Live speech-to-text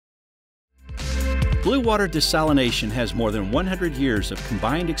Blue Water Desalination has more than 100 years of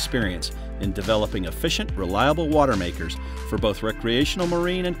combined experience in developing efficient, reliable water makers for both recreational,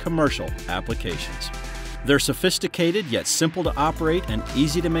 marine, and commercial applications. Their sophisticated yet simple to operate and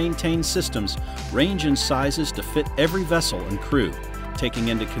easy to maintain systems range in sizes to fit every vessel and crew, taking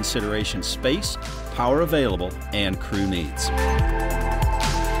into consideration space, power available, and crew needs.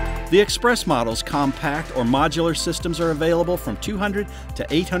 The Express model's compact or modular systems are available from 200 to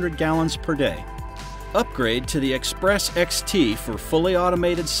 800 gallons per day. Upgrade to the Express XT for fully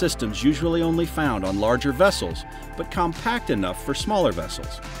automated systems usually only found on larger vessels, but compact enough for smaller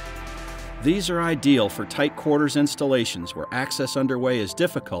vessels. These are ideal for tight quarters installations where access underway is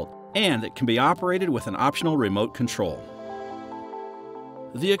difficult and it can be operated with an optional remote control.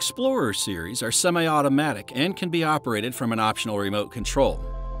 The Explorer series are semi-automatic and can be operated from an optional remote control.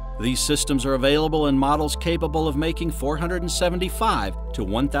 These systems are available in models capable of making 475 to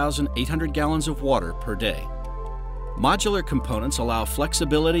 1,800 gallons of water per day. Modular components allow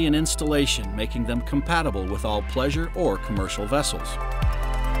flexibility in installation, making them compatible with all pleasure or commercial vessels.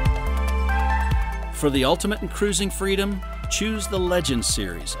 For the ultimate in cruising freedom, choose the Legend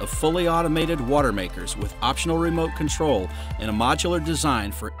series of fully automated water makers with optional remote control and a modular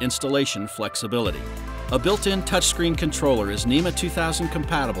design for installation flexibility. A built-in touchscreen controller is NEMA 2000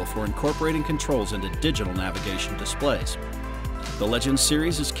 compatible for incorporating controls into digital navigation displays. The Legend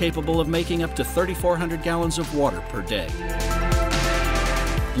series is capable of making up to 3,400 gallons of water per day.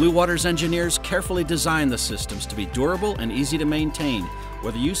 Blue Water's engineers carefully design the systems to be durable and easy to maintain,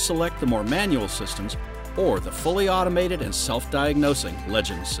 whether you select the more manual systems or the fully automated and self-diagnosing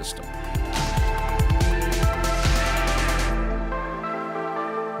Legend system.